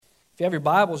you have your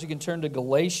Bibles, you can turn to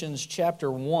Galatians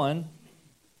chapter 1.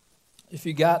 If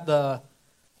you got the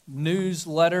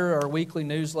newsletter, our weekly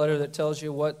newsletter that tells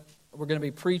you what we're going to be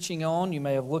preaching on, you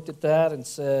may have looked at that and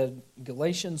said,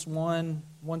 Galatians 1,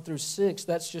 1 through 6,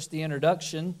 that's just the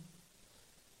introduction.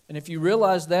 And if you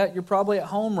realize that, you're probably at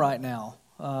home right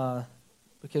now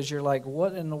because you're like,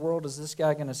 what in the world is this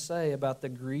guy going to say about the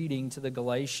greeting to the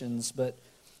Galatians? But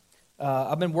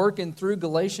I've been working through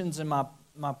Galatians in my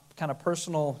kind of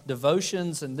personal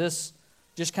devotions, and this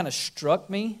just kind of struck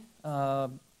me that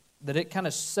it kind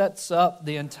of sets up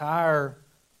the entire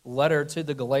letter to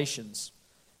the Galatians.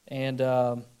 And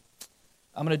I'm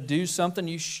going to do something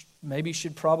you maybe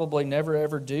should probably never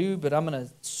ever do, but I'm going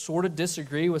to sort of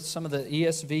disagree with some of the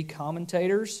ESV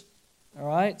commentators. All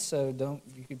right, so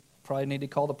you could probably need to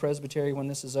call the presbytery when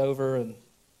this is over, and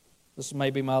this may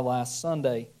be my last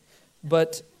Sunday.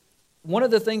 But one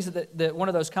of the things that one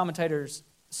of those commentators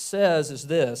says is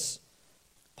this: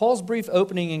 Paul's brief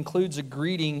opening includes a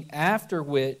greeting after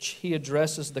which he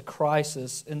addresses the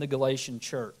crisis in the Galatian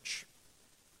church.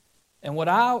 And what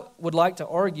I would like to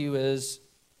argue is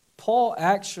Paul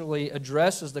actually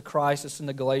addresses the crisis in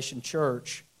the Galatian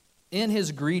church in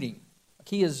his greeting.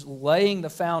 He is laying the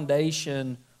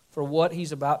foundation for what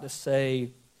he's about to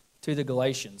say to the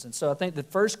Galatians. And so I think the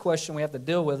first question we have to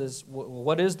deal with is,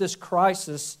 what is this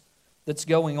crisis that's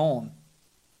going on?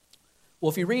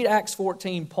 Well, if you read Acts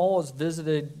 14, Paul has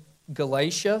visited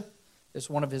Galatia. It's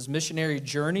one of his missionary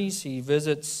journeys. He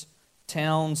visits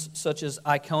towns such as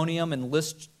Iconium and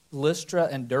Lystra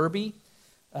and Derbe.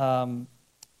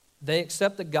 They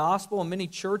accept the gospel, and many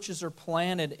churches are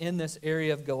planted in this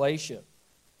area of Galatia.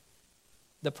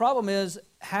 The problem is,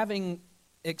 having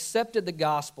accepted the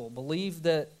gospel, believed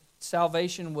that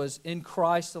salvation was in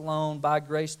Christ alone, by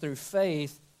grace through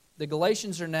faith, the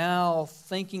Galatians are now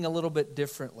thinking a little bit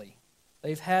differently.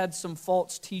 They've had some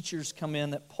false teachers come in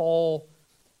that Paul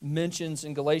mentions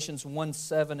in Galatians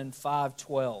 1:7 and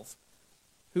 5:12,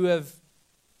 who have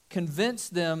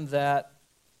convinced them that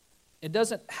it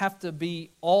doesn't have to be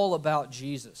all about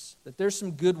Jesus, that there's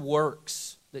some good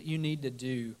works that you need to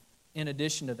do in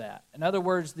addition to that. In other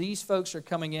words, these folks are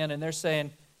coming in and they're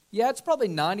saying, yeah, it's probably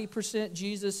 90%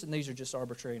 Jesus, and these are just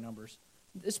arbitrary numbers.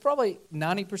 It's probably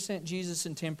 90% Jesus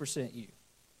and 10% you.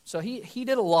 So he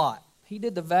did a lot. He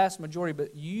did the vast majority,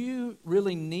 but you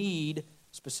really need,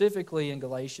 specifically in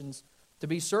Galatians, to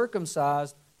be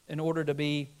circumcised in order to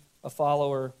be a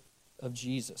follower of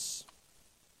Jesus.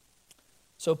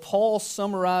 So Paul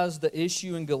summarized the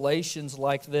issue in Galatians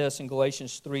like this in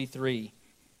Galatians 3:3.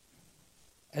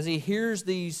 As he hears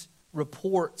these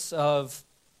reports of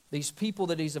these people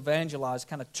that he's evangelized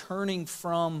kind of turning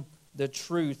from the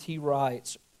truth, he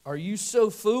writes, "Are you so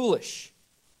foolish?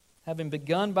 Having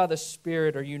begun by the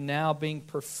Spirit, are you now being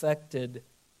perfected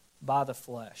by the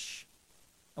flesh?"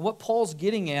 And what Paul's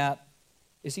getting at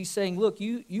is he's saying, look,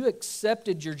 you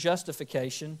accepted your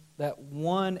justification, that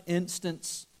one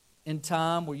instance in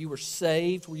time where you were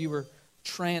saved, where you were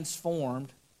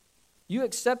transformed. You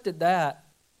accepted that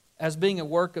as being a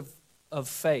work of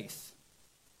faith,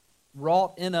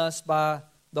 wrought in us by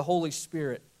the Holy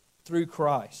Spirit through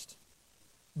Christ.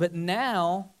 But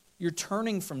now you're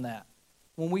turning from that.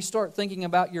 When we start thinking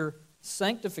about your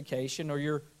sanctification, or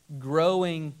your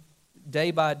growing day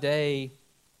by day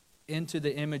into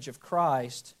the image of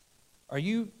Christ, are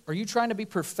you trying to be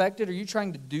perfected? Are you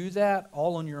trying to do that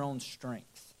all on your own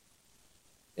strength?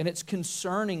 And it's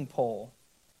concerning Paul.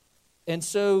 And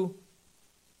so,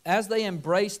 as they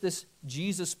embrace this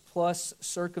Jesus plus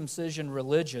circumcision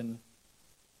religion,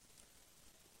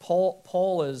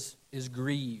 Paul is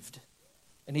grieved.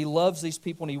 And he loves these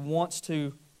people, and he wants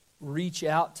to reach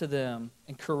out to them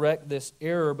and correct this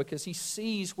error because he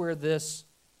sees where this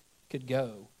could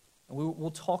go. And we'll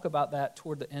talk about that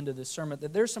toward the end of this sermon,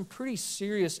 that there's some pretty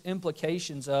serious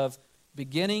implications of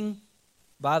beginning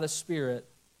by the Spirit,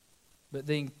 but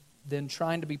then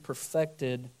trying to be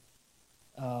perfected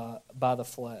by the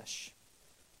flesh.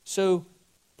 So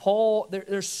Paul,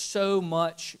 there's so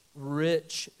much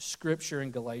rich scripture in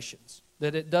Galatians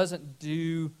that it doesn't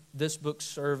do this book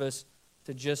service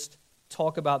to just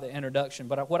talk about the introduction.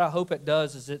 But what I hope it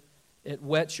does is it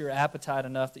whets your appetite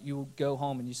enough that you will go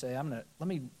home and you say, let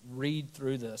me read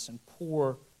through this and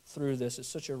pour through this. It's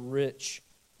such a rich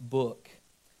book.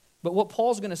 But what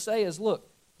Paul's going to say is,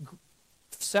 look,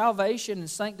 salvation and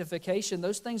sanctification,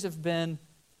 those things have been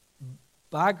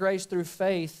by grace through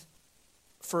faith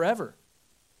forever.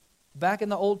 Back in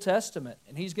the Old Testament.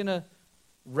 And he's going to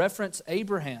reference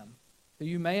Abraham, who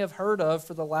you may have heard of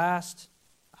for the last,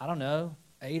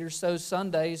 8 or so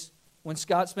Sundays when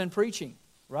Scott's been preaching,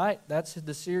 right? That's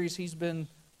the series he's been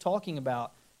talking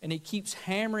about. And he keeps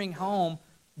hammering home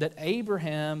that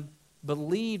Abraham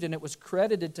believed and it was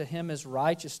credited to him as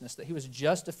righteousness, that he was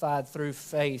justified through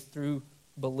faith, through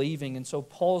believing. And so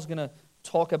Paul's going to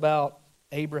talk about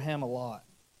Abraham a lot.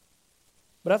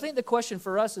 But I think the question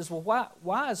for us is, well,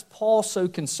 why is Paul so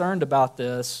concerned about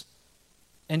this?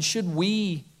 And should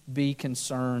we be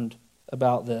concerned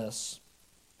about this?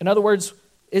 In other words,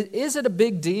 is it a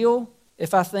big deal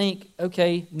if I think,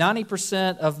 okay,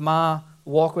 90% of my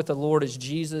walk with the Lord is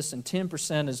Jesus and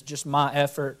 10% is just my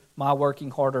effort, my working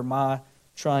harder, my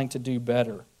trying to do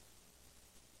better?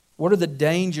 What are the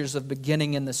dangers of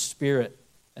beginning in the Spirit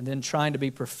and then trying to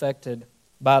be perfected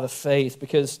by the faith?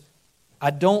 Because I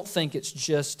don't think it's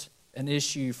just an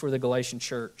issue for the Galatian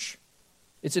church.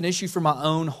 It's an issue for my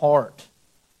own heart,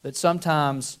 that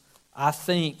sometimes I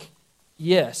think,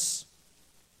 yes,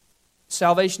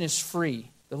 salvation is free.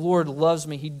 The Lord loves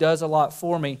me. He does a lot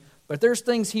for me. But there's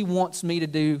things He wants me to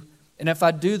do, and if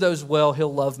I do those well,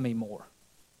 He'll love me more.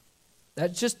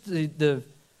 That's just the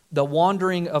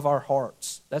wandering of our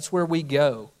hearts. That's where we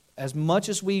go. As much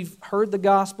as we've heard the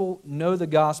gospel, know the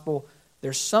gospel,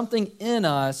 there's something in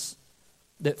us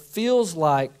that feels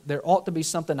like there ought to be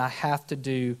something I have to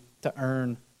do to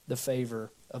earn the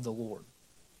favor of the Lord.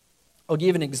 I'll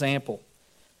give an example.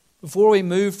 Before we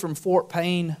moved from Fort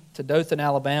Payne to Dothan,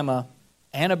 Alabama,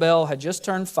 Annabelle had just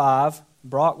turned 5.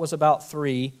 Brock was about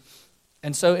 3.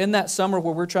 And so in that summer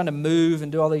where we're trying to move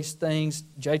and do all these things,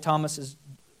 Jay Thomas is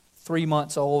 3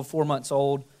 months old, 4 months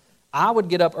old. I would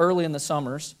get up early in the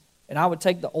summers, and I would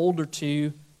take the older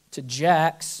two to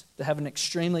Jack's to have an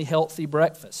extremely healthy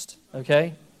breakfast,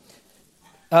 okay?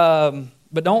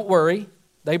 But don't worry,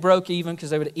 they broke even because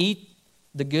they would eat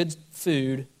the good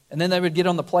food, and then they would get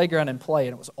on the playground and play,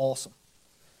 and it was awesome.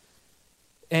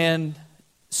 And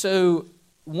so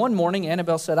one morning,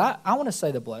 Annabelle said, I want to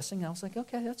say the blessing. I was like,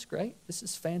 okay, that's great. This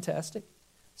is fantastic.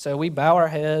 So we bow our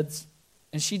heads,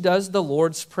 and she does the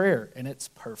Lord's Prayer, and it's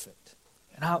perfect.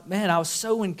 And I was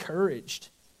so encouraged.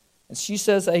 And she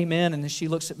says amen, and then she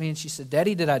looks at me and she said,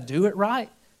 Daddy, did I do it right?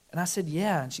 And I said,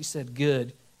 yeah. And she said,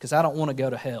 good, because I don't want to go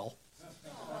to hell.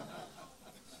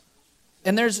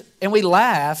 And we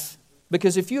laugh,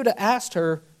 because if you would have asked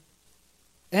her,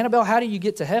 Annabelle, how do you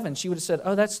get to heaven? She would have said,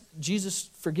 oh, that's Jesus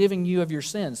forgiving you of your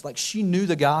sins. Like, she knew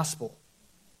the gospel.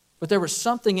 But there was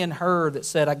something in her that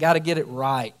said, I got to get it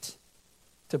right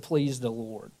to please the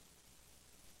Lord.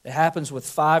 It happens with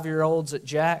 5-year-olds at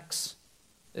Jack's.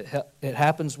 It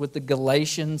happens with the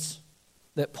Galatians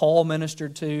that Paul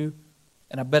ministered to.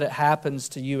 And I bet it happens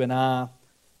to you and I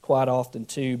quite often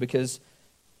too. Because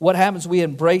what happens, we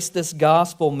embrace this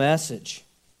gospel message.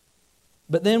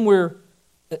 But then we're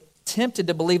tempted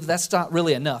to believe that's not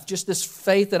really enough. Just this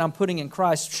faith that I'm putting in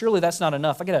Christ, surely that's not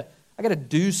enough. I gotta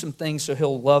do some things so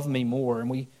He'll love me more. And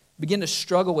we begin to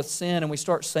struggle with sin, and we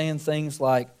start saying things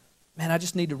like, man, I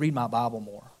just need to read my Bible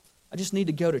more. I just need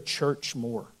to go to church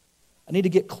more. I need to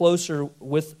get closer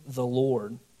with the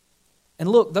Lord. And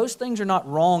look, those things are not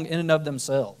wrong in and of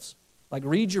themselves. Like,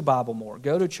 read your Bible more,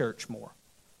 go to church more,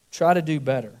 try to do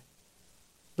better.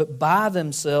 But by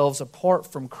themselves, apart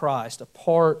from Christ,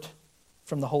 apart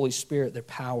from the Holy Spirit, they're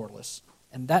powerless.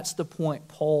 And that's the point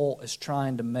Paul is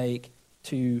trying to make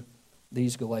to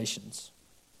these Galatians.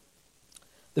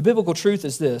 The biblical truth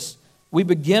is this: we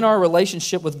begin our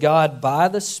relationship with God by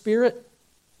the Spirit,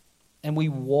 and we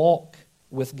walk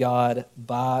with God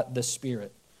by the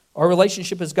Spirit. Our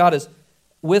relationship with God is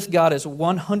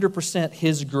 100%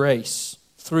 His grace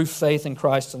through faith in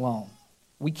Christ alone.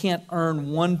 We can't earn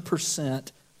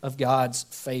 1% of God's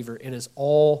favor. It is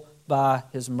all by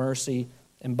His mercy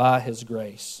and by His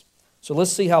grace. So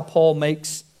let's see how Paul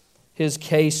makes his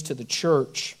case to the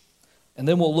church, and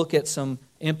then we'll look at some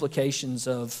implications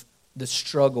of the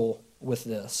struggle with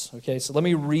this. Okay, so let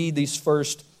me read these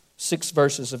first 6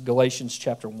 verses of Galatians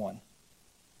chapter 1.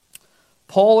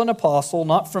 Paul, an apostle,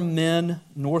 not from men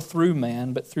nor through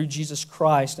man, but through Jesus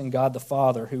Christ and God the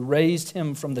Father, who raised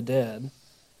Him from the dead,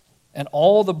 and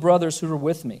all the brothers who are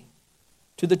with me,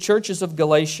 to the churches of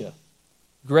Galatia,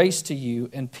 grace to you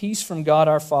and peace from God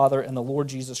our Father and the Lord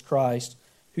Jesus Christ,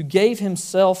 who gave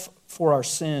Himself for our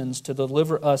sins to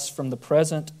deliver us from the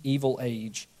present evil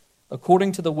age,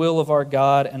 according to the will of our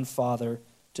God and Father,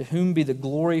 to whom be the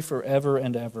glory forever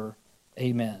and ever.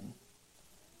 Amen.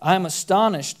 I am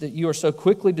astonished that you are so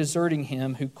quickly deserting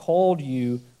Him who called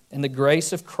you in the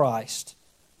grace of Christ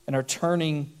and are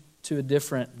turning to a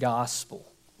different gospel.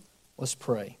 Let's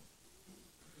pray.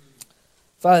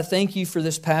 Father, thank You for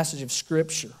this passage of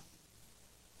Scripture.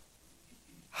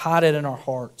 Hide it in our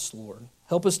hearts, Lord.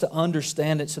 Help us to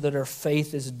understand it so that our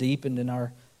faith is deepened in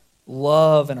our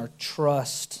love and our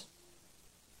trust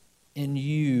in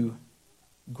You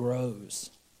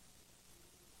grows.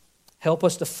 Help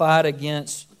us to fight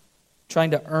against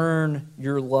trying to earn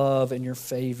your love and your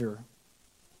favor.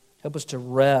 Help us to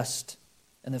rest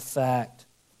in the fact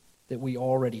that we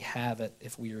already have it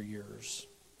if we are yours.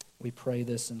 We pray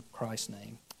this in Christ's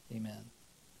name. Amen.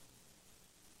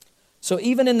 So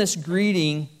even in this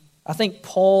greeting, I think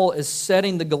Paul is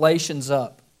setting the Galatians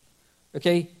up.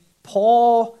 Okay?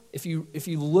 Paul, if you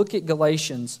look at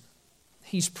Galatians,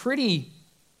 he's pretty,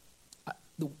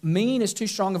 mean is too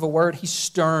strong of a word, he's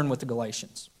stern with the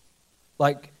Galatians.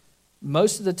 Like,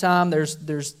 most of the time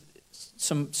there's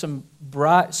some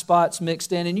bright spots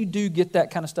mixed in, and you do get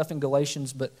that kind of stuff in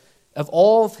Galatians, but of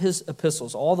all of his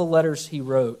epistles, all the letters he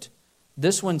wrote,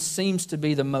 this one seems to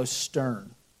be the most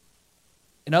stern.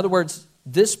 In other words,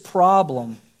 this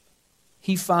problem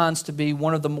he finds to be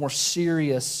one of the more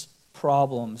serious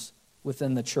problems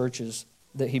within the churches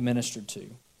that he ministered to.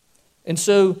 And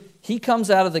so he comes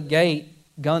out of the gate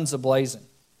guns a-blazing.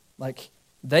 Like,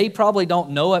 they probably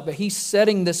don't know it, but he's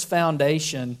setting this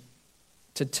foundation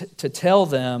to tell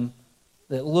them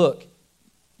that, look,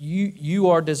 you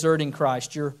are deserting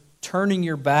Christ. You're turning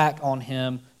your back on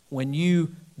him when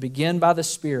you begin by the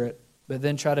Spirit, but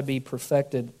then try to be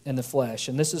perfected in the flesh.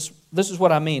 And this is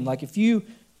what I mean. Like, if you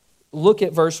look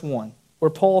at verse 1,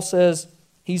 where Paul says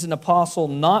he's an apostle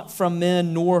not from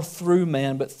men nor through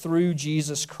man, but through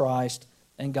Jesus Christ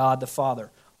and God the Father.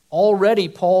 Already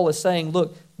Paul is saying,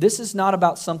 look, this is not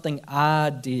about something I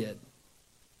did.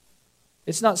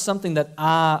 It's not something that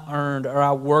I earned or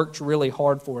I worked really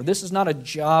hard for. This is not a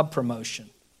job promotion.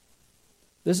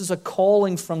 This is a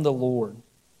calling from the Lord.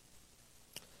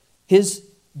 His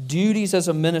duties as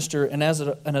a minister and as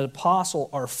an apostle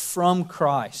are from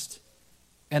Christ,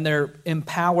 and they're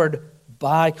empowered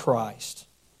by Christ.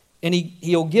 And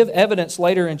he'll give evidence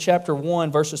later in chapter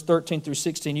 1, verses 13 through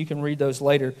 16. You can read those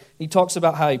later. He talks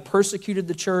about how he persecuted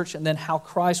the church and then how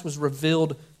Christ was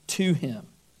revealed to him.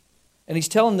 And he's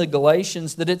telling the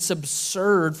Galatians that it's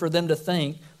absurd for them to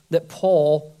think that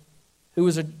Paul, who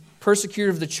was a persecutor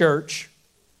of the church,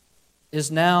 is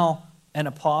now an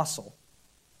apostle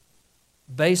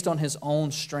based on his own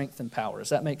strength and power. Does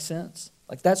that make sense?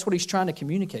 Like, that's what he's trying to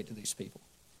communicate to these people.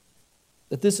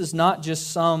 That this is not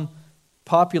just some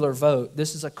popular vote.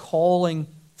 This is a calling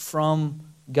from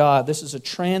God. This is a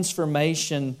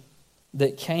transformation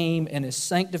that came in his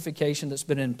sanctification that's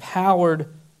been empowered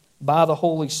by the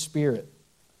Holy Spirit.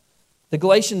 The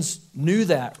Galatians knew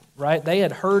that, right? They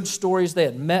had heard stories. They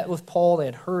had met with Paul. They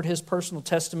had heard his personal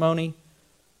testimony.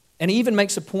 And he even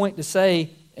makes a point to say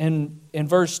in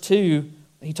verse 2,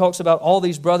 he talks about all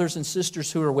these brothers and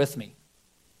sisters who are with me.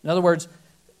 In other words,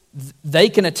 they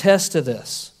can attest to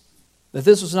this, that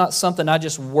this was not something I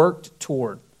just worked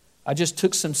toward. I just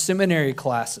took some seminary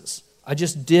classes. I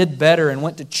just did better and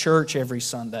went to church every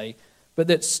Sunday. But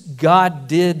that God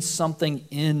did something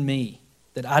in me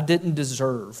that I didn't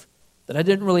deserve, that I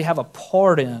didn't really have a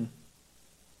part in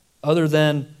other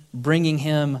than bringing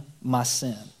him my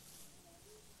sin.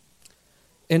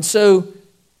 And so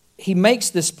he makes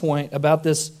this point about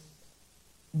this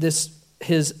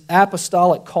his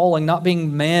apostolic calling not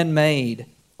being man-made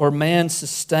or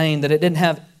man-sustained, that it didn't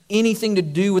have anything to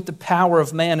do with the power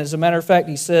of man. As a matter of fact,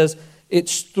 he says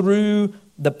it's through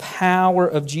the power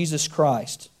of Jesus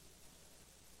Christ,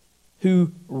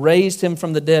 who raised him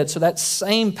from the dead. So that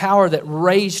same power that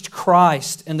raised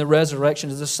Christ in the resurrection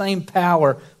is the same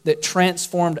power that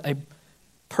transformed a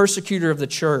persecutor of the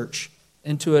church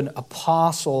into an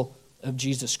apostle of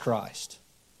Jesus Christ.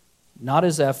 Not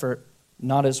his effort,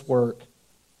 not his work,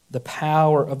 the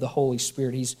power of the Holy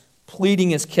Spirit. He's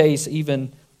pleading his case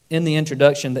even in the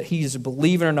introduction that he is a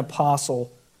believer and an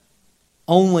apostle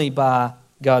only by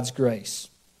God's grace.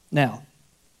 Now,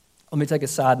 let me take a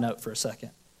side note for a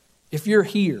second. If you're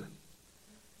here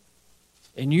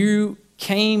and you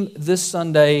came this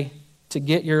Sunday to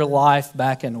get your life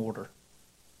back in order,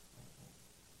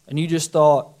 and you just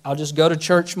thought, I'll just go to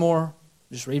church more,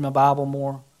 just read my Bible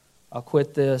more, I'll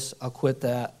quit this, I'll quit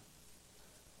that.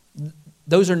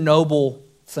 Those are noble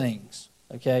things,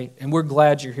 okay? And we're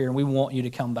glad you're here and we want you to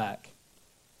come back.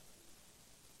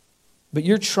 But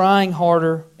you're trying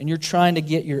harder and you're trying to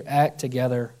get your act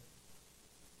together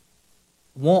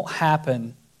won't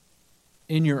happen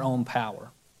in your own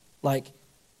power. Like,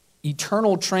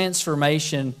 eternal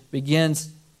transformation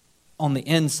begins on the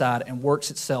inside and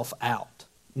works itself out,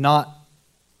 not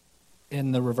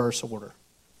in the reverse order.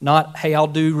 Not, hey, I'll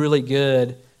do really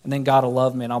good and then God will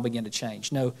love me and I'll begin to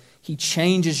change. No, he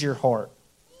changes your heart.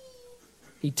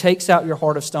 He takes out your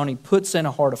heart of stone. He puts in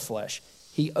a heart of flesh.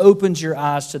 He opens your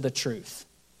eyes to the truth.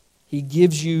 He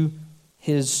gives you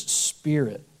his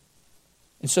Spirit.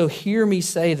 And so hear me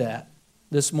say that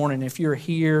this morning, if you're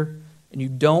here and you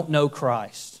don't know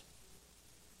Christ,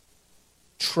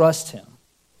 trust Him.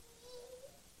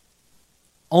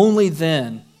 Only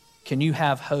then can you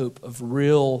have hope of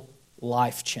real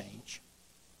life change.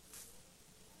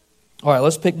 All right,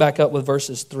 let's pick back up with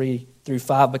verses 3 through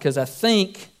 5 because I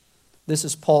think this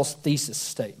is Paul's thesis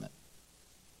statement.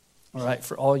 All right,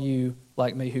 for all you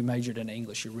like me who majored in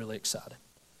English, you're really excited.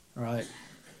 All right.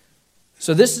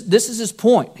 So this is his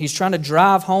point. He's trying to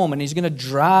drive home, and he's going to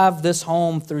drive this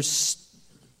home through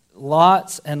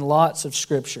lots and lots of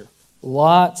Scripture,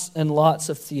 lots and lots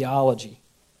of theology.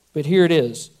 But here it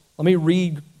is. Let me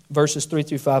read verses 3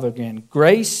 through 5 again.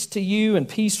 Grace to you and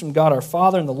peace from God our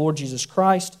Father and the Lord Jesus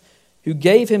Christ, who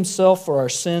gave Himself for our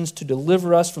sins to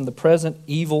deliver us from the present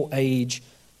evil age,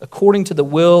 according to the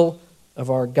will of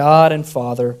our God and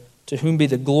Father, to whom be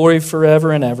the glory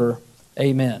forever and ever.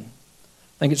 Amen.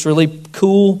 I think it's really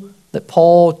cool that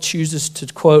Paul chooses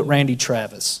to quote Randy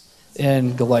Travis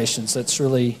in Galatians.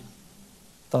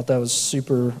 Thought that was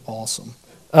super awesome.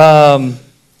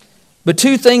 But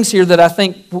two things here that I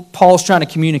think Paul's trying to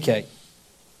communicate.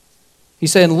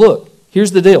 He's saying, look,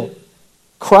 here's the deal.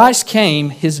 Christ came,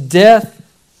 His death,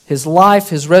 His life,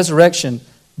 His resurrection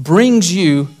brings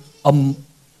you a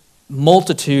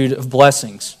multitude of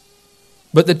blessings.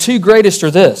 But the two greatest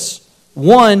are this.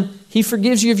 One, He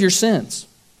forgives you of your sins.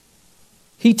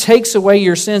 He takes away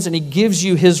your sins and He gives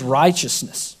you His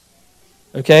righteousness.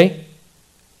 Okay?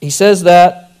 He says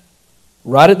that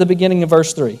right at the beginning of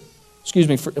verse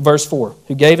 4,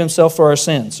 who gave Himself for our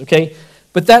sins. Okay?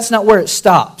 But that's not where it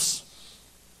stops.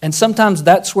 And sometimes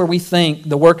that's where we think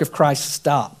the work of Christ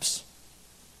stops.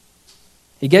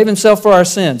 He gave Himself for our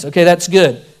sins. Okay, that's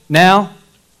good. Now,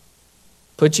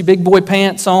 put your big boy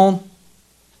pants on,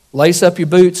 lace up your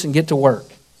boots, and get to work.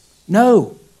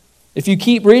 No. If you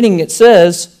keep reading, it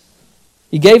says,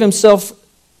 He gave Himself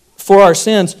for our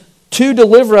sins to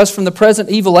deliver us from the present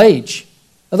evil age.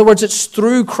 In other words, it's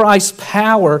through Christ's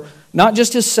power, not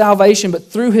just His salvation,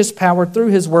 but through His power, through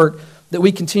His work, that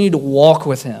we continue to walk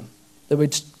with Him, that we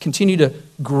continue to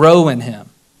grow in Him.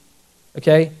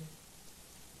 Okay?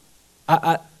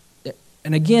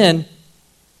 And again,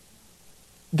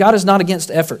 God is not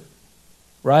against effort,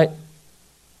 right?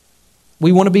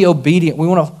 We want to be obedient. We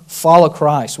want to follow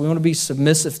Christ. We want to be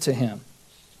submissive to Him.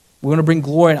 We want to bring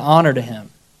glory and honor to Him.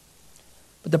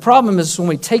 But the problem is when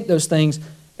we take those things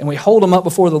and we hold them up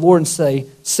before the Lord and say,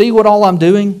 see what all I'm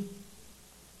doing?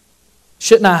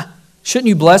 Shouldn't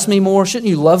you bless me more? Shouldn't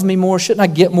you love me more? Shouldn't I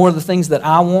get more of the things that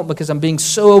I want because I'm being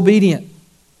so obedient?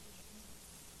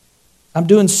 I'm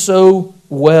doing so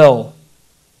well.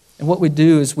 And what we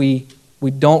do is we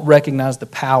don't recognize the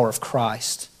power of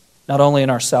Christ, not only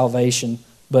in our salvation,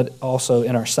 but also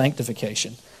in our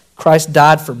sanctification. Christ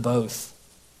died for both.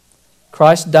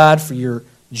 Christ died for your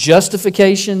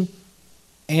justification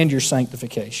and your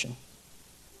sanctification.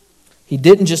 He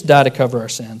didn't just die to cover our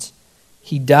sins.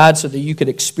 He died so that you could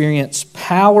experience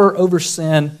power over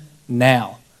sin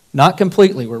now. Not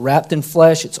completely. We're wrapped in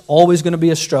flesh. It's always going to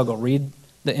be a struggle. Read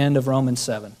the end of Romans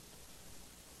 7.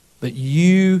 But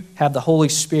you have the Holy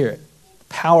Spirit.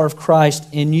 The power of Christ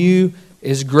in you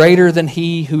is greater than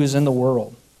he who is in the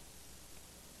world.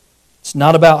 It's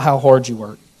not about how hard you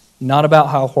work. Not about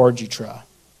how hard you try.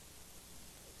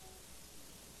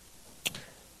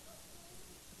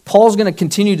 Paul's going to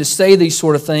continue to say these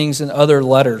sort of things in other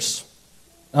letters.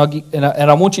 And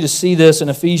I want you to see this in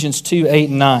Ephesians 2, 8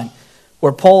 and 9,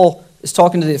 where Paul is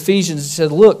talking to the Ephesians and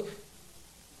said, look,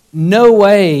 no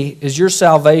way is your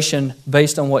salvation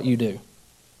based on what you do.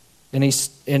 And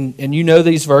you know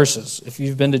these verses if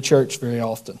you've been to church very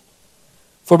often.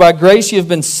 For by grace you have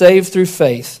been saved through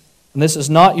faith, and this is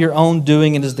not your own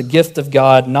doing, it is the gift of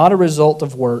God, not a result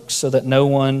of works, so that no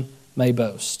one may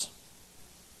boast.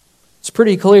 It's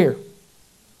pretty clear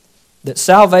that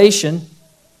salvation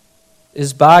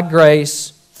is by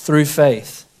grace through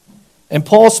faith. And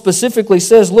Paul specifically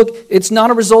says, look, it's not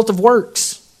a result of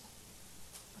works.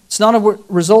 It's not a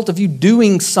result of you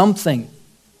doing something.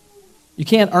 You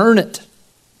can't earn it.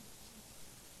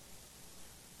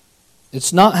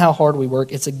 It's not how hard we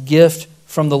work. It's a gift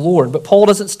from the Lord. But Paul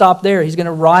doesn't stop there. He's going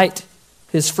to write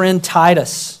his friend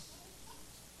Titus.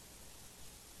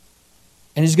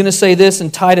 And he's going to say this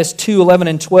in Titus 2, 11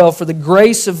 and 12. For the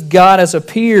grace of God has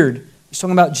appeared. He's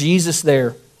talking about Jesus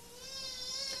there.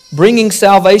 Bringing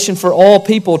salvation for all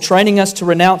people, training us to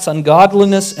renounce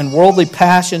ungodliness and worldly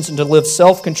passions and to live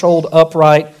self-controlled,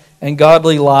 upright, and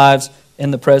godly lives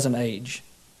in the present age.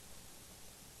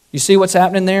 You see what's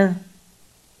happening there?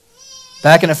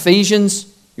 Back in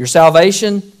Ephesians, your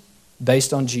salvation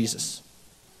based on Jesus.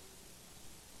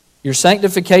 Your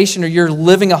sanctification or your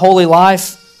living a holy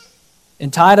life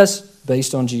In Titus,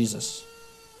 based on Jesus.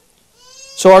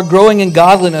 So our growing in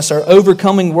godliness, our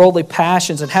overcoming worldly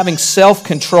passions, and having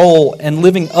self-control and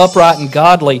living upright and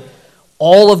godly,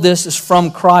 all of this is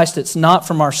from Christ. It's not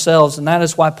from ourselves. And that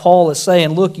is why Paul is saying,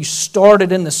 look, you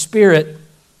started in the Spirit.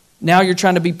 Now you're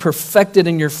trying to be perfected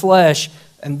in your flesh.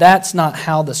 And that's not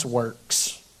how this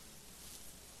works.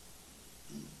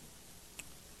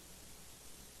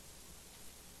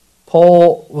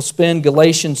 Paul will spend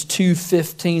Galatians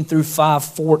 2:15 through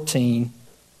 5:14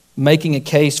 making a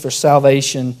case for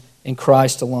salvation in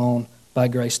Christ alone by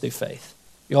grace through faith.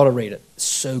 You ought to read it. It's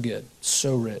so good,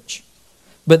 so rich.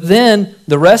 But then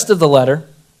the rest of the letter,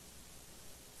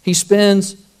 he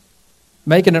spends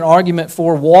making an argument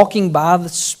for walking by the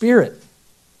Spirit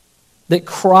that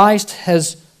Christ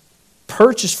has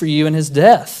purchased for you in His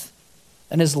death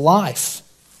and His life.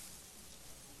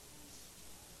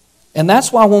 And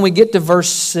that's why when we get to verse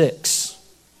 6,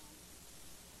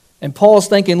 and Paul's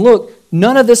thinking, look,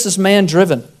 none of this is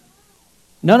man-driven.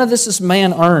 None of this is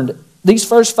man-earned. These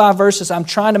first 5 verses, I'm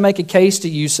trying to make a case to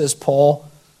you, says Paul,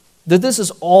 that this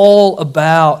is all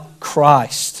about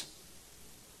Christ.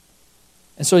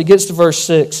 And so he gets to verse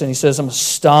 6 and he says, I'm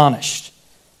astonished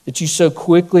that you so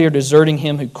quickly are deserting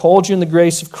Him who called you in the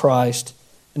grace of Christ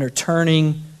and are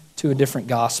turning to a different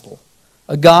gospel.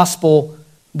 A gospel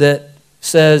that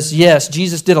says, yes,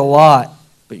 Jesus did a lot,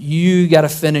 but you got to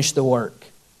finish the work.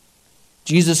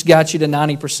 Jesus got you to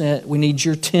 90%. We need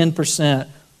your 10%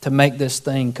 to make this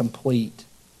thing complete.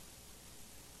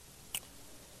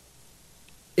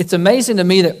 It's amazing to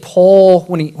me that Paul,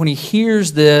 when he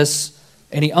hears this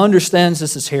and he understands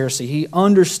this is heresy, he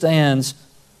understands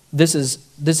this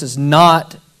is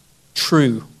not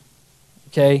true,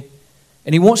 okay?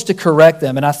 And he wants to correct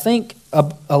them. And I think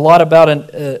a lot about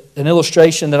an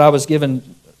illustration that I was given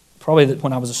probably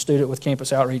when I was a student with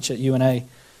Campus Outreach at UNA.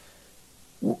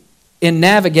 In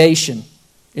navigation,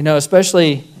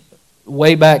 especially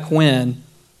way back when,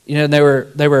 they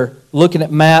were looking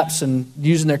at maps and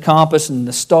using their compass and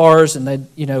the stars, and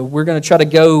we're going to try to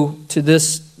go to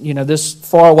this, this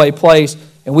faraway place,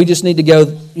 and we just need to go,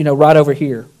 right over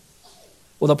here.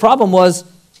 Well, the problem was,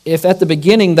 if at the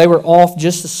beginning they were off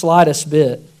just the slightest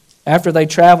bit, after they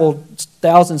traveled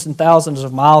thousands and thousands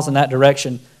of miles in that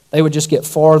direction, they would just get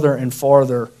farther and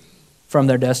farther from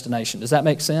their destination. Does that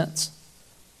make sense?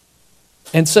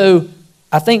 And so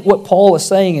I think what Paul is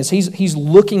saying is he's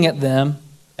looking at them,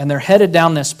 and they're headed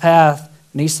down this path,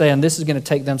 and he's saying this is going to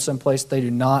take them someplace they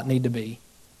do not need to be.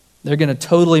 They're going to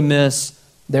totally miss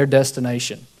their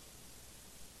destination.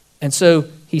 And so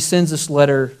he sends this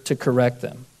letter to correct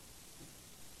them.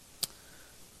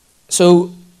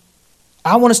 So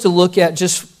I want us to look at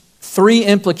just 3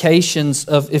 implications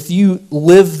of if you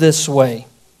live this way.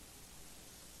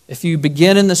 If you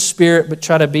begin in the Spirit but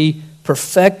try to be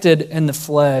perfected in the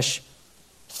flesh,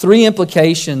 3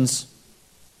 implications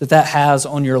that has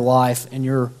on your life and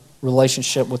your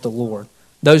relationship with the Lord.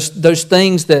 Those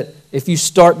things that if you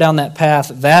start down that path,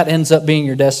 that ends up being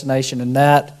your destination, and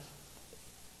that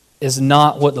is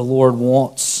not what the Lord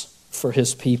wants for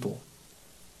His people.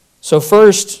 So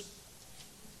first,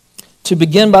 to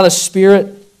begin by the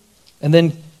Spirit and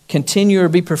then continue or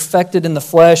be perfected in the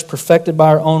flesh, perfected by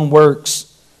our own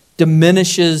works,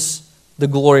 diminishes the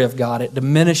glory of God. It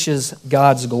diminishes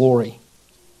God's glory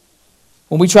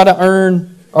when we try to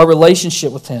earn our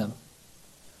relationship with Him.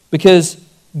 Because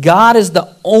God is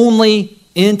the only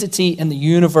entity in the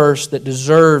universe that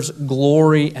deserves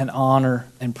glory and honor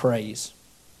and praise.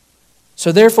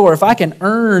 So therefore, if I can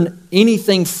earn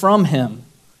anything from Him,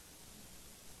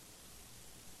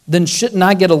 then shouldn't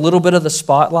I get a little bit of the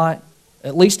spotlight?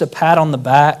 At least a pat on the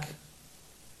back?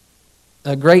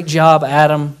 A great job,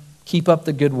 Adam. Keep up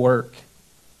the good work.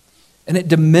 And it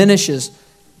diminishes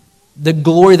the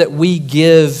glory that we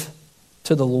give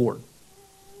to the Lord.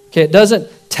 Okay, it doesn't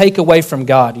take away from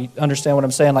God. You understand what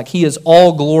I'm saying? Like He is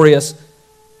all glorious.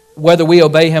 Whether we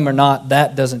obey Him or not,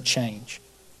 that doesn't change.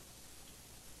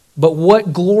 But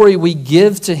what glory we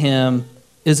give to Him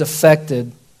is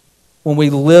affected when we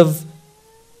live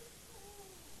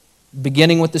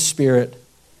beginning with the Spirit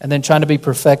and then trying to be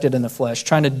perfected in the flesh,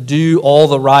 trying to do all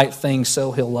the right things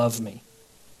so He'll love me.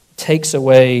 It takes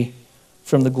away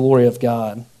from the glory of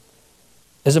God.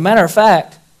 As a matter of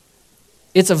fact,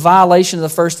 it's a violation of the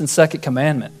first and second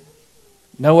commandment.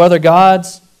 No other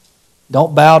gods.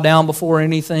 Don't bow down before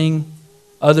anything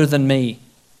other than me.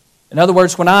 In other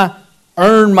words, when I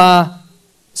earn my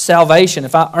salvation,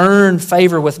 if I earn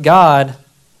favor with God,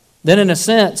 then in a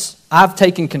sense, I've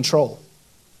taken control.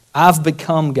 I've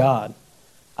become God.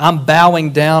 I'm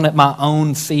bowing down at my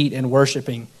own feet and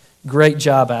worshiping. Great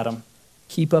job, Adam.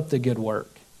 Keep up the good work.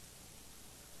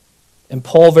 And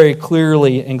Paul very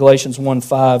clearly in Galatians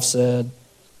 1:5 said,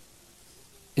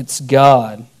 it's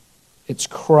God, it's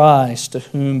Christ to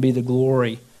whom be the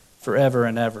glory forever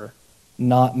and ever,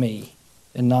 not me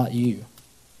and not you.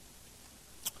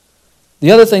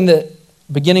 The other thing that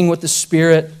beginning with the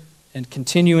Spirit and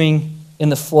continuing in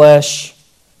the flesh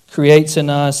creates in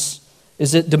us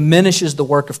is it diminishes the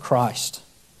work of Christ.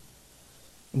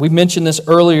 We mentioned this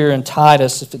earlier in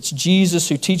Titus. If it's Jesus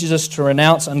who teaches us to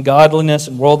renounce ungodliness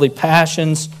and worldly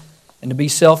passions and to be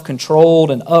self-controlled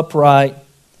and upright,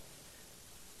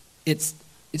 it's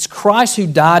Christ who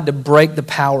died to break the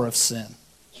power of sin.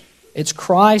 It's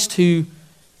Christ who,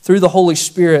 through the Holy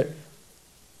Spirit,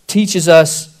 teaches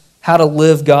us how to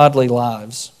live godly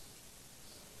lives.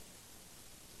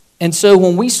 And so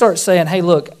when we start saying, hey,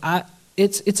 look,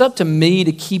 it's up to me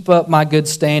to keep up my good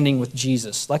standing with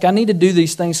Jesus. Like, I need to do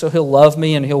these things so He'll love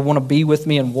me and He'll want to be with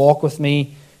me and walk with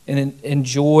me and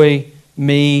enjoy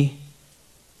me.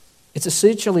 It's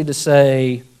essentially to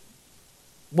say,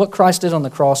 what Christ did on the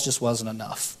cross just wasn't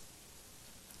enough.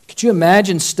 Could you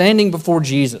imagine standing before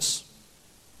Jesus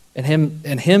and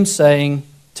him saying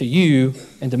to you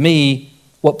and to me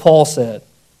what Paul said?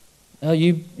 Well,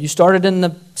 you started in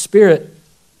the Spirit,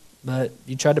 but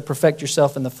you tried to perfect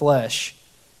yourself in the flesh.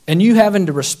 And you having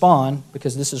to respond,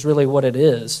 because this is really what it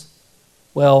is,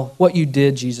 well, what you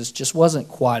did, Jesus, just wasn't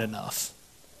quite enough.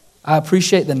 I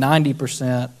appreciate the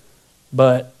 90%,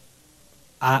 but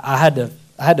I had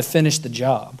to finish the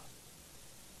job.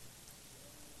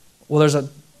 Well, there's a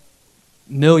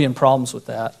million problems with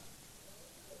that.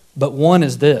 But one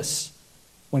is this.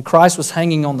 When Christ was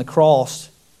hanging on the cross,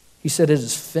 He said, it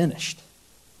is finished.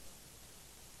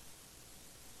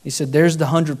 He said, there's the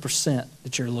 100%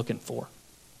 that you're looking for.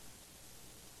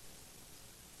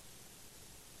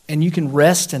 And you can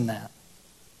rest in that.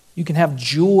 You can have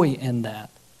joy in that.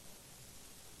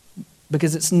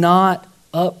 Because it's not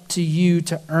up to you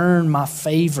to earn my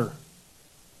favor,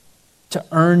 to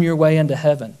earn your way into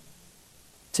heaven,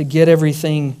 to get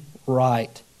everything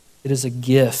right. It is a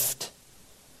gift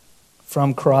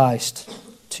from Christ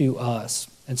to us.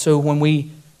 And so when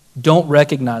we don't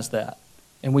recognize that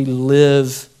and we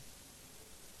live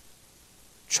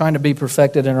trying to be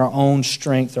perfected in our own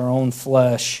strength, our own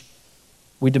flesh,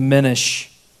 we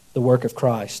diminish the work of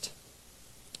Christ.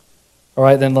 All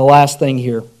right, then the last thing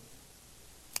here.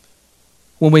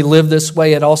 When we live this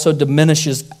way, it also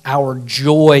diminishes our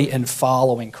joy in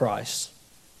following Christ.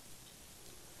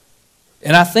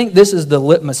 And I think this is the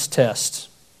litmus test.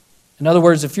 In other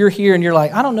words, if you're here and you're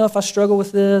like, I don't know if I struggle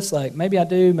with this, like maybe I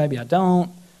do, maybe I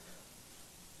don't.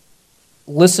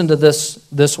 Listen to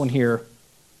this one here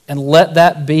and let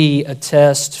that be a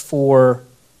test for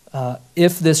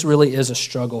if this really is a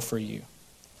struggle for you.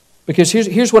 Because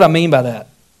here's what I mean by that.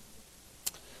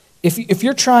 If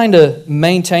you're trying to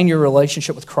maintain your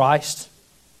relationship with Christ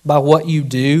by what you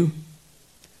do,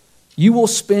 you will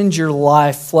spend your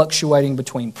life fluctuating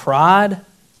between pride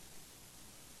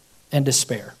and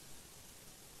despair.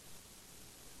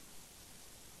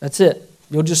 That's it.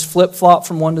 You'll just flip-flop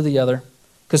from one to the other.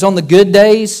 Because on the good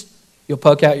days, you'll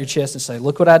poke out your chest and say,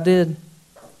 look what I did.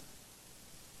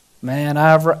 Man,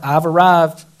 I've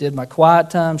arrived, did my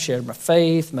quiet time, shared my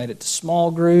faith, made it to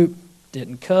small group,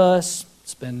 didn't cuss.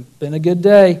 It's been a good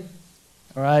day.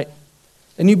 All right?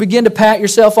 And you begin to pat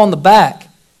yourself on the back.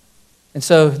 And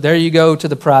so there you go to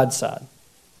the pride side.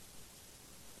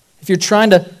 If you're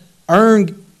trying to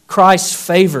earn Christ's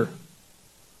favor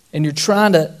and you're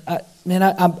trying to,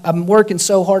 I'm working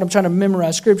so hard, I'm trying to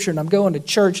memorize Scripture and I'm going to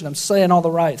church and I'm saying all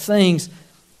the right things,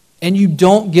 and you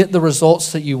don't get the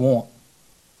results that you want,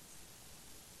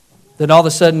 then all of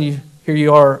a sudden here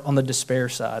you are on the despair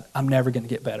side. I'm never going to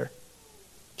get better.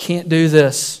 Can't do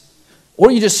this.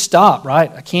 Or you just stop, right?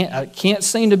 I can't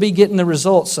seem to be getting the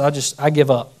results, so I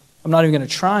give up. I'm not even going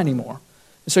to try anymore.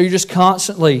 And so you're just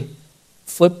constantly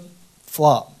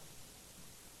flip-flop.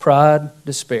 Pride,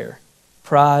 despair.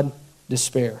 Pride,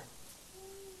 despair.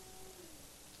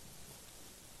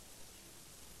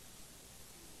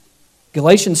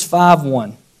 Galatians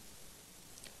 5:1.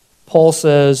 Paul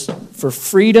says, "For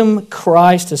freedom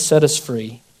Christ has set us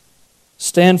free.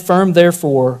 Stand firm,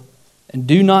 therefore, and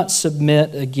do not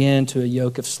submit again to a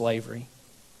yoke of slavery."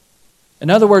 In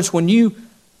other words, when you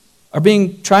are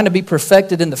trying to be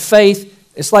perfected in the faith,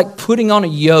 it's like putting on a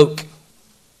yoke.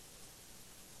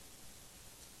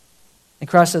 And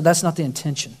Christ said, that's not the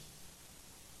intention.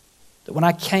 That when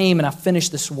I came and I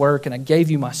finished this work and I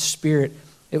gave you my Spirit,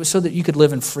 it was so that you could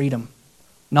live in freedom,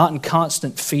 not in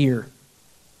constant fear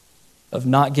of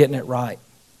not getting it right,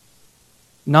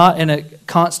 not in a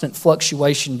constant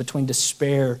fluctuation between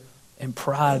despair and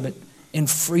pride, but in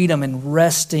freedom and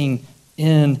resting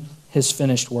in his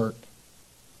finished work.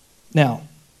 Now,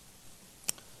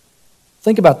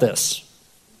 think about this.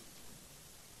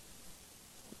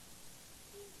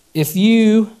 If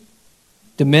you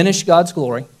diminish God's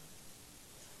glory,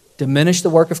 diminish the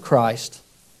work of Christ,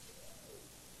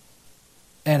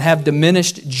 and have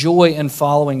diminished joy in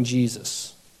following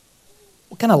Jesus,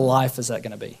 what kind of life is that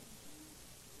going to be?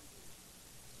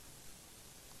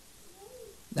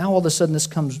 Now all of a sudden this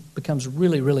becomes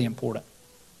really, really important.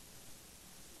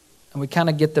 And we kind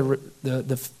of get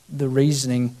the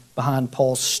reasoning behind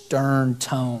Paul's stern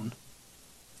tone.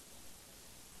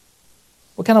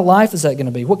 What kind of life is that going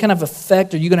to be? What kind of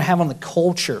effect are you going to have on the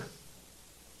culture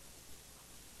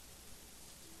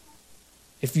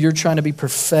if you're trying to be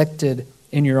perfected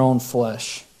in your own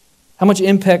flesh? How much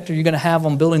impact are you going to have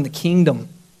on building the kingdom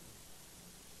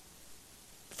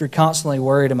if you're constantly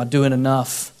worried, am I doing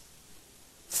enough?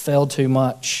 Failed too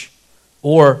much?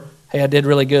 Or, hey, I did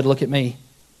really good, look at me.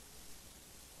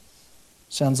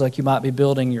 Sounds like you might be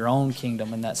building your own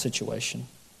kingdom in that situation.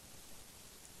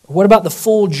 What about the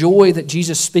full joy that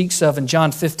Jesus speaks of in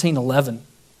John 15:11?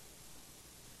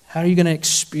 How are you going to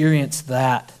experience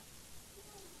that?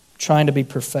 Trying to be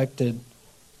perfected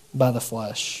by the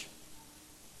flesh.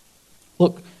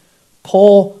 Look,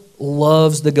 Paul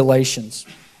loves the Galatians.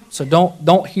 So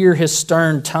don't hear his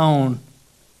stern tone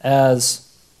as,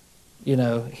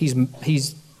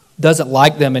 he's doesn't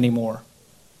like them anymore.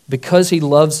 Because he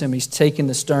loves them, he's taking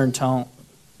the stern tone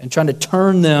and trying to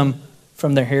turn them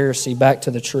from their heresy back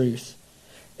to the truth.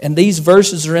 And these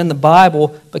verses are in the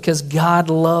Bible because God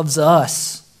loves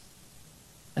us.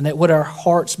 And that when our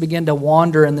hearts begin to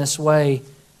wander in this way,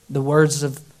 the words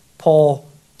of Paul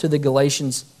to the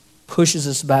Galatians pushes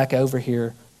us back over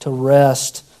here to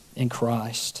rest in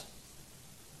Christ.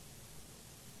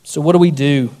 So what do we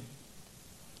do?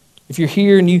 If you're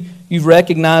here and you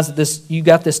recognize that you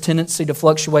got this tendency to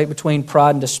fluctuate between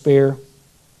pride and despair,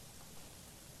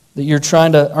 that you're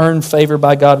trying to earn favor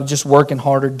by God with just working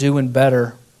harder, doing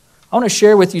better, I want to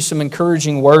share with you some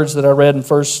encouraging words that I read in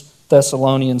 1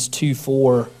 Thessalonians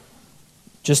 2:4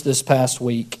 just this past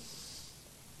week.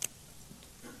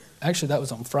 Actually, that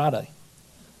was on Friday.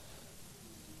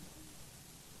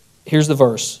 Here's the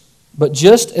verse. But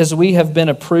just as we have been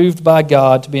approved by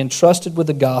God to be entrusted with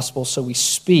the gospel, so we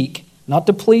speak, not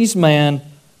to please man,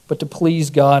 but to please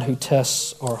God who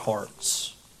tests our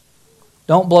hearts.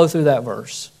 Don't blow through that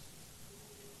verse.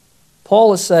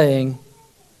 Paul is saying,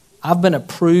 I've been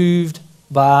approved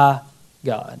by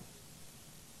God.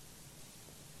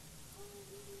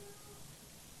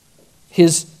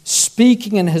 His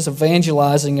speaking and his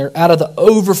evangelizing are out of the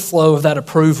overflow of that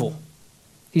approval.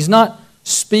 He's not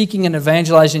speaking and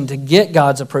evangelizing to get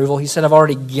God's approval. He said, I've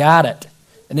already got it.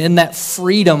 And in that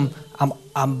freedom,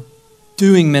 I'm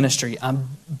doing ministry. I'm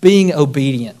being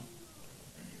obedient.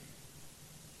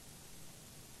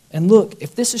 And look,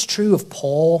 if this is true of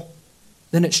Paul,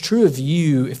 then it's true of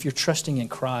you if you're trusting in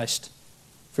Christ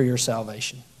for your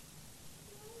salvation.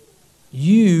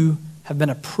 You have been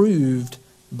approved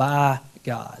by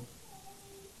God.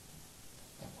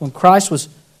 When Christ was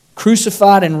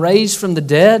crucified and raised from the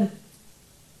dead,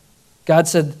 God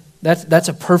said, that's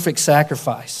a perfect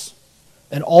sacrifice.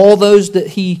 And all those that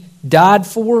he died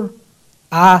for,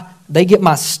 they get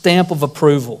my stamp of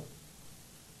approval.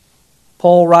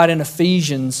 Paul writes in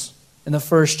Ephesians in the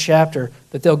first chapter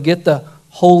that they'll get the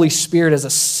Holy Spirit as a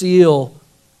seal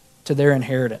to their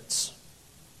inheritance.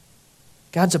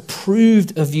 God's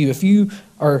approved of you. If you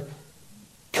are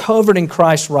covered in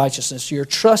Christ's righteousness, you're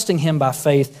trusting him by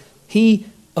faith, he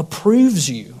approves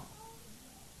you.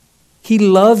 He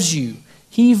loves you.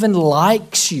 He even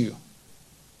likes you.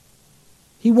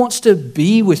 He wants to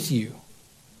be with you.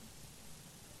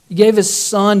 He gave his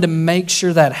son to make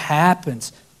sure that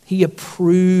happens. He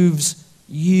approves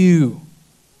you.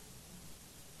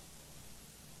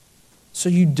 So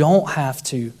you don't have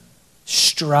to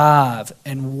strive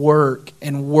and work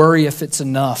and worry if it's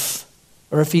enough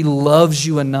or if he loves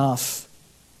you enough.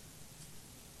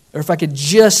 Or if I could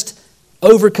just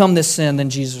overcome this sin, then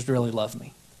Jesus would really love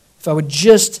me. If I would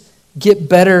just get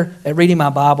better at reading my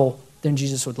Bible, then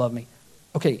Jesus would love me.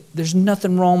 Okay, there's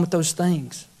nothing wrong with those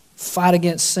things. Fight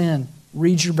against sin.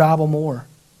 Read your Bible more.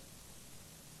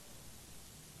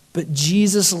 But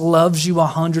Jesus loves you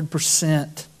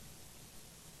 100%.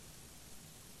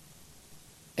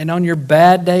 And on your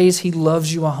bad days, he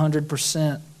loves you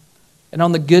 100%. And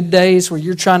on the good days where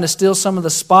you're trying to steal some of the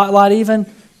spotlight even,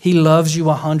 he loves you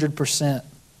 100%.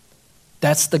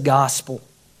 That's the gospel.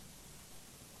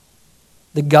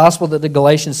 The gospel that the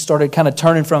Galatians started kind of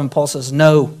turning from, and Paul says,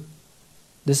 no,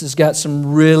 this has got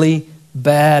some really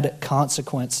bad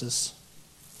consequences.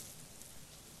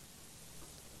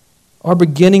 Our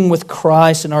beginning with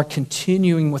Christ and our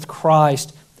continuing with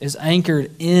Christ is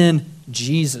anchored in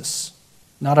Jesus,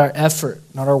 not our effort,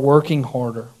 not our working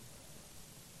harder.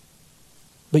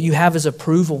 But you have His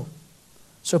approval,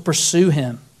 so pursue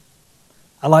Him.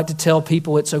 I like to tell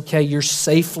people it's okay, you're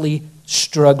safely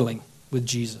struggling with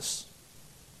Jesus.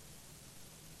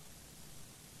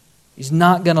 He's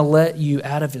not going to let you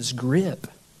out of His grip.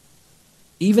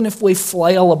 Even if we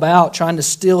flail about trying to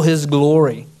steal His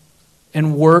glory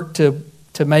and work to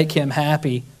make Him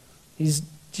happy, He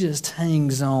just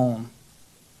hangs on.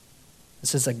 It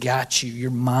says, I got you.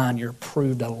 You're mine. You're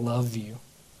approved. I love you.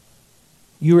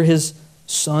 You are His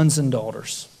sons and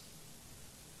daughters.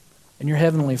 And your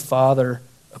Heavenly Father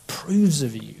approves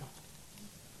of you.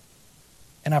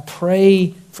 And I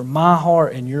pray from my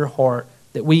heart and your heart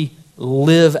that we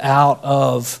live out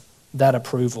of that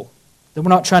approval. That we're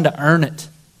not trying to earn it,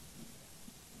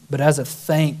 but as a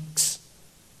thanks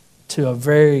to a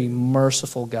very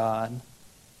merciful God,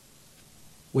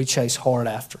 we chase hard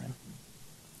after Him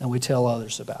and we tell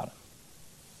others about Him.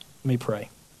 Let me pray.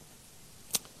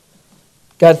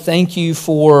 God, thank you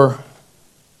for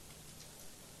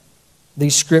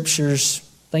these scriptures.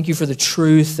 Thank you for the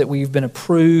truth that we've been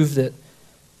approved, that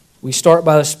we start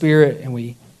by the Spirit and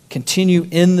we continue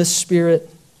in the Spirit.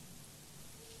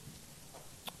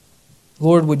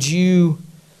 Lord, would you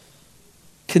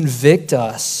convict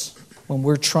us when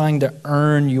we're trying to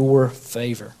earn your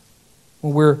favor,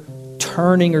 when we're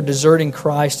turning or deserting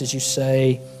Christ, as you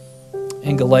say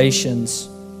in Galatians,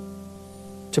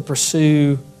 to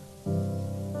pursue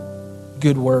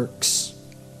good works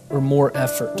or more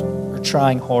effort or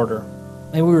trying harder.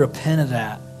 May we repent of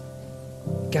that.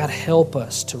 God, help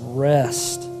us to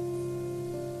rest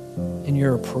in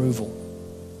your approval.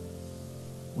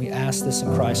 We ask this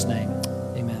in Christ's name.